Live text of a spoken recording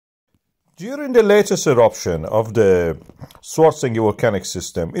During the latest eruption of the Sundhnúka volcanic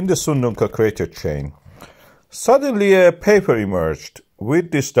system in the Sundhnúka crater chain, suddenly a paper emerged with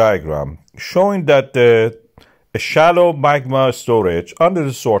this diagram showing that a shallow magma storage under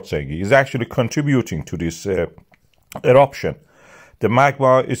the Sundhnúka is actually contributing to this eruption. The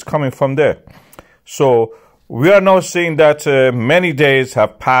magma is coming from there. So we are now seeing that many days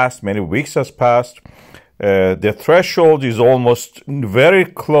have passed, many weeks has passed. The threshold is almost very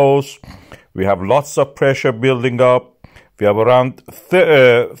close. We have lots of pressure building up. We have around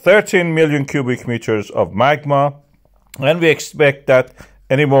 13 million cubic meters of magma, and we expect that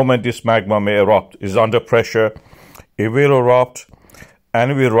any moment this magma may erupt. It's under pressure. It will erupt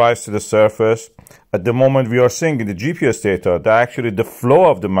and it will rise to the surface. At the moment we are seeing in the GPS data that actually the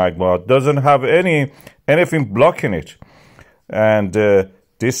flow of the magma doesn't have anything blocking it. And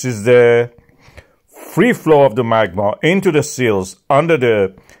this is the free flow of the magma into the seals under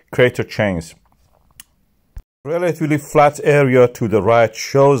the crater chains. Relatively flat area to the right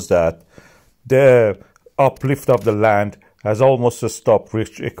shows that the uplift of the land has almost stopped,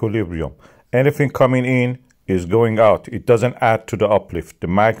 reached equilibrium. Anything coming in is going out. It doesn't add to the uplift. The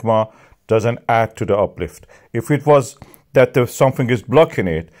magma doesn't add to the uplift. If it was that something is blocking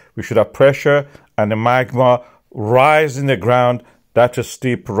it, we should have pressure and the magma rise in the ground. That a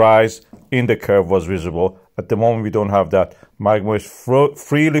steep rise in the curve was visible. At the moment we don't have that. Magma is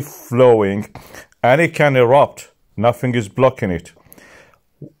freely flowing and it can erupt. Nothing is blocking it.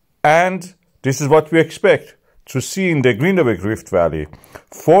 And this is what we expect to see in the Greenberg Rift Valley.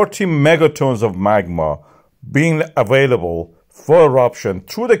 40 megatons of magma being available for eruption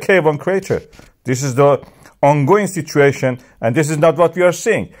through the K1 crater. This is the ongoing situation, and this is not what we are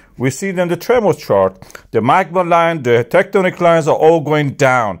seeing. We see it in the tremor chart. The magma line, the tectonic lines are all going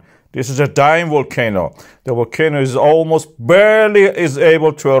down. This is a dying volcano. The volcano is almost barely is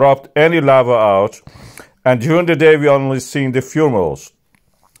able to erupt any lava out, and during the day we are only seeing the fumaroles.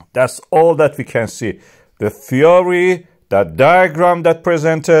 That's all that we can see. The theory, that diagram that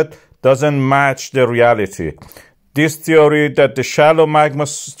presented, doesn't match the reality. This theory that the shallow magma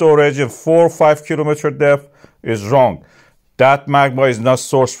storage in 4 or 5 kilometer depth is wrong. That magma is not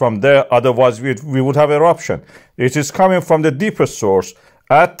sourced from there, otherwise we would have eruption. It is coming from the deepest source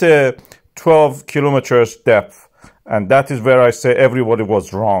at 12 kilometers depth. And that is where I say everybody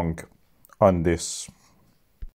was wrong on this.